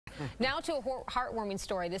Now to a heartwarming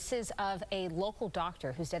story. This is of a local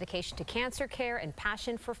doctor whose dedication to cancer care and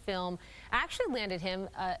passion for film actually landed him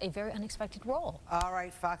a very unexpected role. All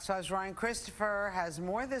right, Fox 5's Ryan Christopher has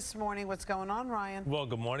more this morning. What's going on, Ryan? Well,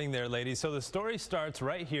 good morning there, ladies. So the story starts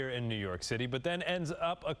right here in New York City, but then ends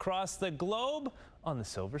up across the globe on the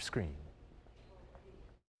silver screen.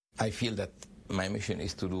 I feel that my mission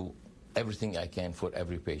is to do everything I can for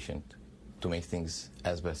every patient to make things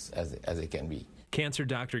as best as they can be. Cancer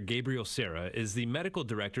doctor Gabriel Sara is the medical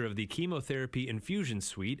director of the chemotherapy infusion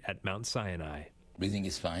suite at Mount Sinai. Breathing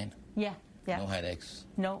is fine? Yeah. No headaches?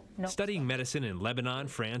 No. Studying medicine in Lebanon,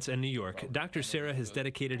 France, and New York, Dr. Sara has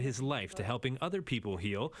dedicated his life to helping other people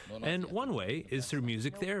heal, and one way is through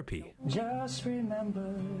music therapy. Just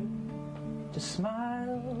remember to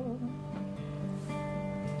smile.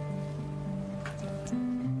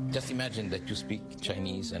 Just imagine that you speak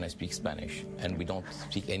Chinese and I speak Spanish, and we don't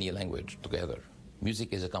speak any language together.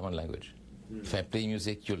 Music is a common language. If I play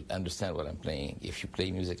music, you'll understand what I'm playing. If you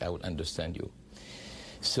play music, I will understand you.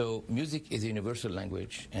 So music is a universal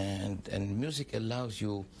language, and music allows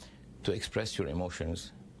you to express your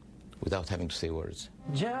emotions without having to say words.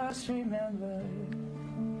 Just remember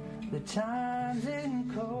the times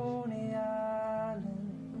in Coney Island.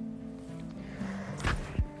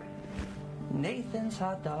 Nathan's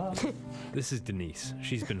hot dog. This is Denise.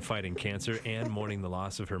 She's been fighting cancer and mourning the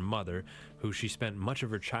loss of her mother, who she spent much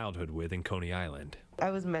of her childhood with in Coney Island.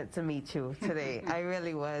 I was meant to meet you today. I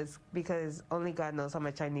really was, because only God knows how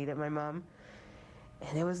much I needed my mom.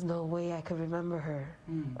 And there was no way I could remember her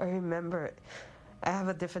or remember it. I have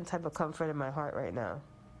a different type of comfort in my heart right now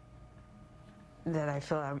that I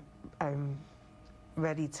feel I'm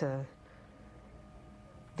ready to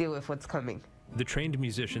deal with what's coming. The trained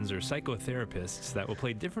musicians are psychotherapists that will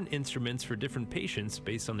play different instruments for different patients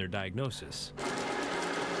based on their diagnosis.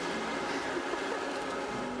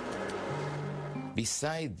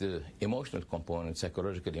 Beside the emotional component,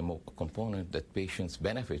 psychological component that patients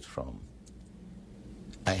benefit from,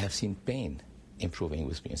 I have seen pain improving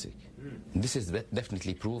with music. This is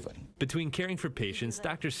definitely proven. Between caring for patients,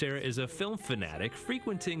 Dr. Sara is a film fanatic,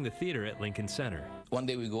 frequenting the theater at Lincoln Center. One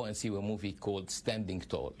day we go and see a movie called Standing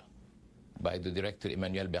Tall by the director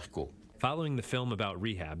Emmanuelle Bercot. Following the film about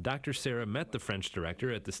rehab, Dr. Sara met the French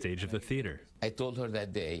director at the stage of the theater. I told her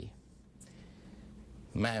that day,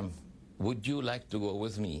 "Ma'am, would you like to go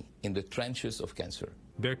with me in the trenches of cancer?"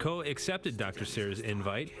 Bercot accepted Dr. Sara's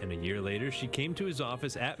invite, and a year later she came to his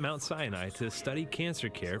office at Mount Sinai to study cancer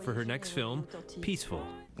care for her next film, Peaceful.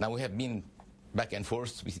 Now we have been back and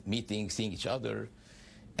forth, meeting, seeing each other,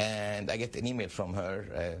 and I get an email from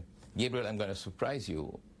her, "Gabriel, I'm going to surprise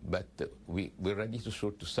you, but we're ready to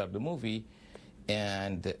start the movie,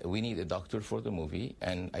 and we need a doctor for the movie,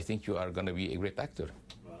 and I think you are going to be a great actor."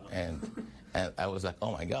 And I was like,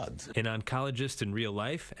 oh my God. An oncologist in real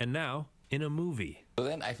life, and now in a movie. So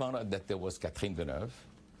then I found out that there was Catherine Deneuve,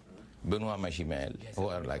 Benoît Magimel, who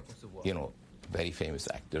are like, very famous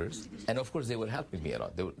actors. And of course, they were helping me a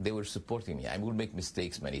lot. They were supporting me. I would make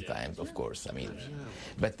mistakes many times, of course,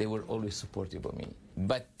 but they were always supportive of me.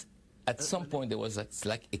 But at some point, there was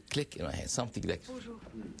like a click in my head, something like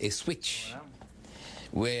a switch,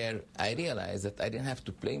 where I realized that I didn't have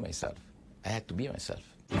to play myself. I had to be myself.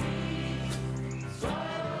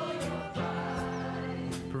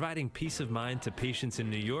 Providing peace of mind to patients in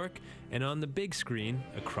New York and on the big screen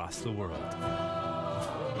across the world.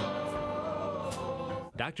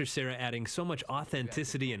 Dr. Sara adding so much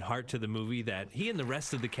authenticity and heart to the movie that he and the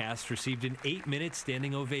rest of the cast received an 8-minute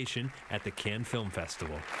standing ovation at the Cannes Film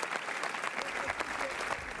Festival.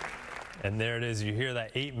 And there it is. You hear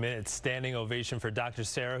that 8-minute standing ovation for Dr.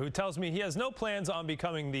 Sara, who tells me he has no plans on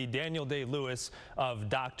becoming the Daniel Day-Lewis of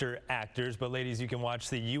doctor actors. But ladies, you can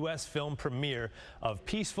watch the U.S. film premiere of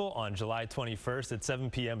Peaceful on July 21st at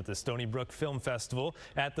 7 p.m. at the Stony Brook Film Festival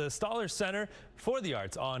at the Stoller Center for the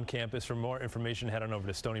Arts on campus. For more information, head on over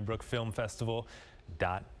to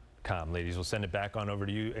StonyBrookFilmFestival.com. Ladies, we'll send it back on over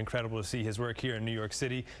to you. Incredible to see his work here in New York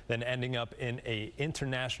City, then ending up in an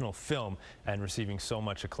international film and receiving so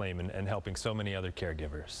much acclaim and helping so many other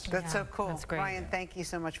caregivers. That's so cool. That's great. Ryan, thank you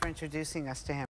so much for introducing us to him.